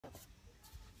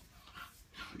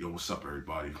Yo, what's up,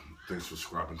 everybody? Thanks for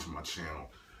subscribing to my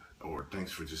channel, or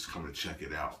thanks for just coming to check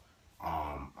it out.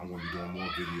 I'm going to be doing more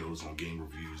videos on game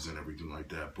reviews and everything like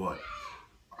that, but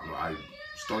I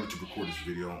started to record this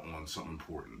video on something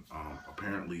important.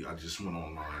 Apparently, I just went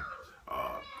online.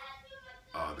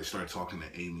 They started talking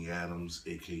to Amy Adams,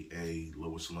 aka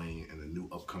Lois Lane, in the new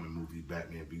upcoming movie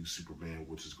Batman v Superman,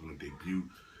 which is going to debut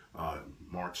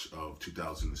March of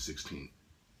 2016.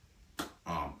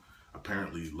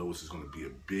 Apparently Lois is going to be a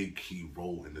big key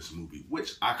role in this movie,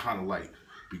 which I kind of like,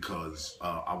 because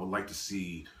I would like to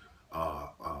see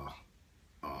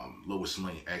Lois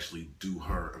Lane actually do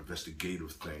her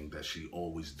investigative thing that she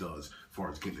always does, as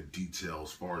far as getting the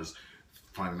details, as far as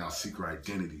finding out secret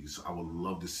identities. I would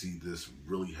love to see this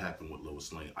really happen with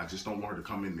Lois Lane. I just don't want her to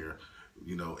come in there,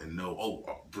 you know, and know,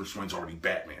 oh, Bruce Wayne's already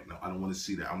Batman. No, I don't want to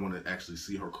see that. I want to actually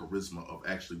see her charisma of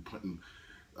actually putting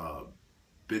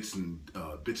bits and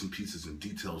pieces and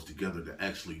details together to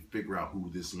actually figure out who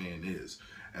this man is.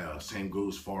 Same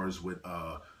goes as far as with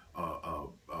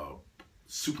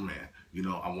Superman. You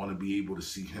know, I want to be able to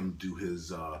see him do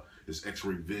his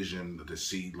X-ray vision to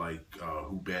see like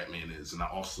who Batman is, and I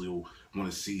also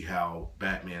want to see how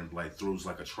Batman like throws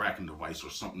like a tracking device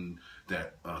or something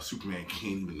that Superman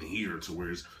can't even hear, to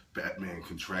where Batman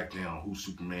can track down who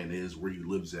Superman is, where he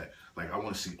lives at. Like, I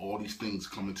want to see all these things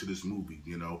come into this movie.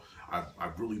 You know, I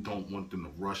really don't want them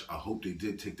to rush. I hope they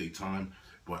did take their time,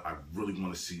 but I really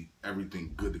want to see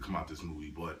everything good to come out this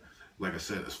movie. But like I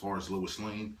said, as far as Lois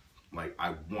Lane, like,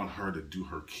 I want her to do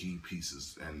her key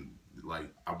pieces, and like,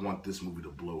 I want this movie to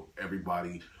blow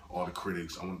everybody, all the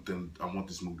critics. I want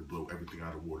this movie to blow everything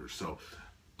out of water. So,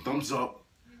 thumbs up,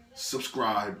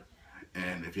 subscribe,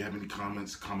 and if you have any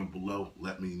comments, comment below,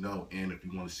 let me know. And if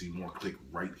you want to see more, click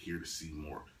right here to see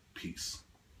more. Peace.